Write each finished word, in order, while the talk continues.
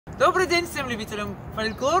Добрый день всем любителям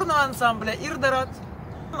фольклорного ансамбля Irdorath.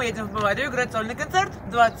 Мы едем в Баварию играть сольный концерт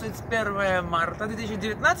 21 марта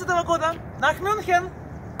 2019 года на Мюнхен.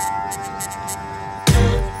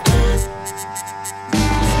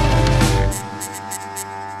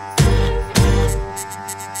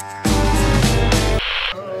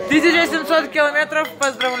 «1700 километров,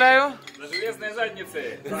 поздравляю! За железной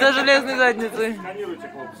задницей! За железной задницей! Сканируйте,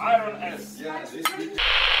 хлопцы! Iron S!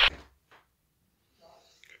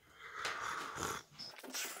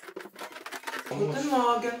 Guten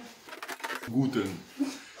Morgen! Гутен.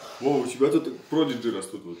 О, у тебя тут продиджи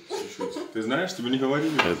растут вот чуть-чуть. Ты знаешь, тебе не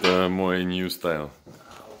говорили? Это мой new style.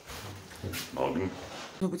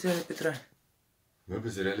 Мы потеряли Петра. Мы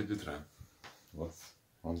потеряли Петра. Вот.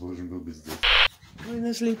 Он должен был быть здесь. Мы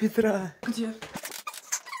нашли Петра. Где?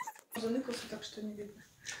 Заныкался так, что не видно.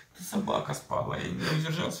 Собака спала, я не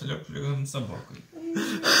удержался, лег над собакой.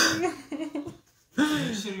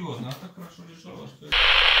 Серьезно, а так хорошо лежала, что я...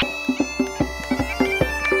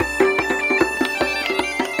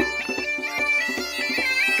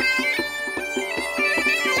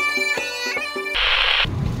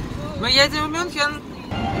 Мы едем в Мюнхен.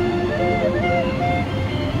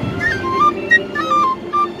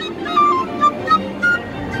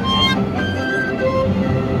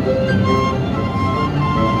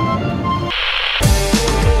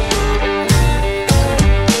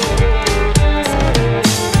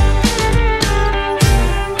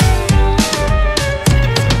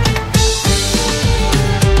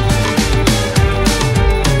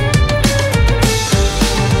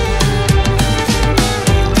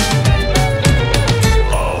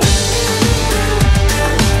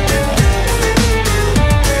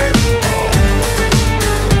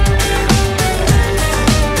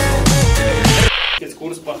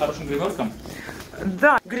 Курс по хорошим гримеркам?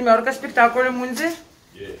 Да, гримерка Spectaculum Mundi.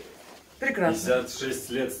 Прекрасно. 56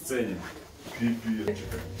 лет сцене.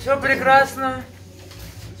 Все прекрасно.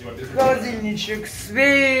 Холодильничек,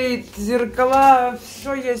 свет, зеркала,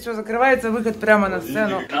 все есть, все закрывается, выход прямо на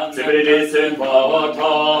сцену.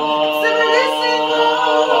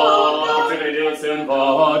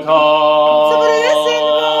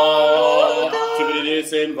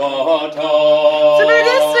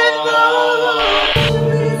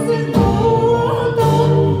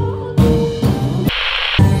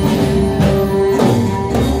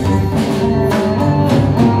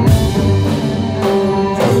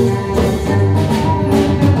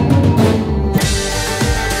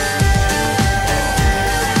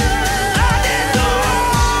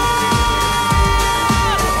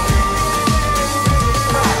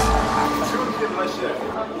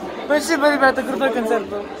 Спасибо, ребята, крутой концерт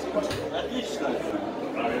был. Отлично.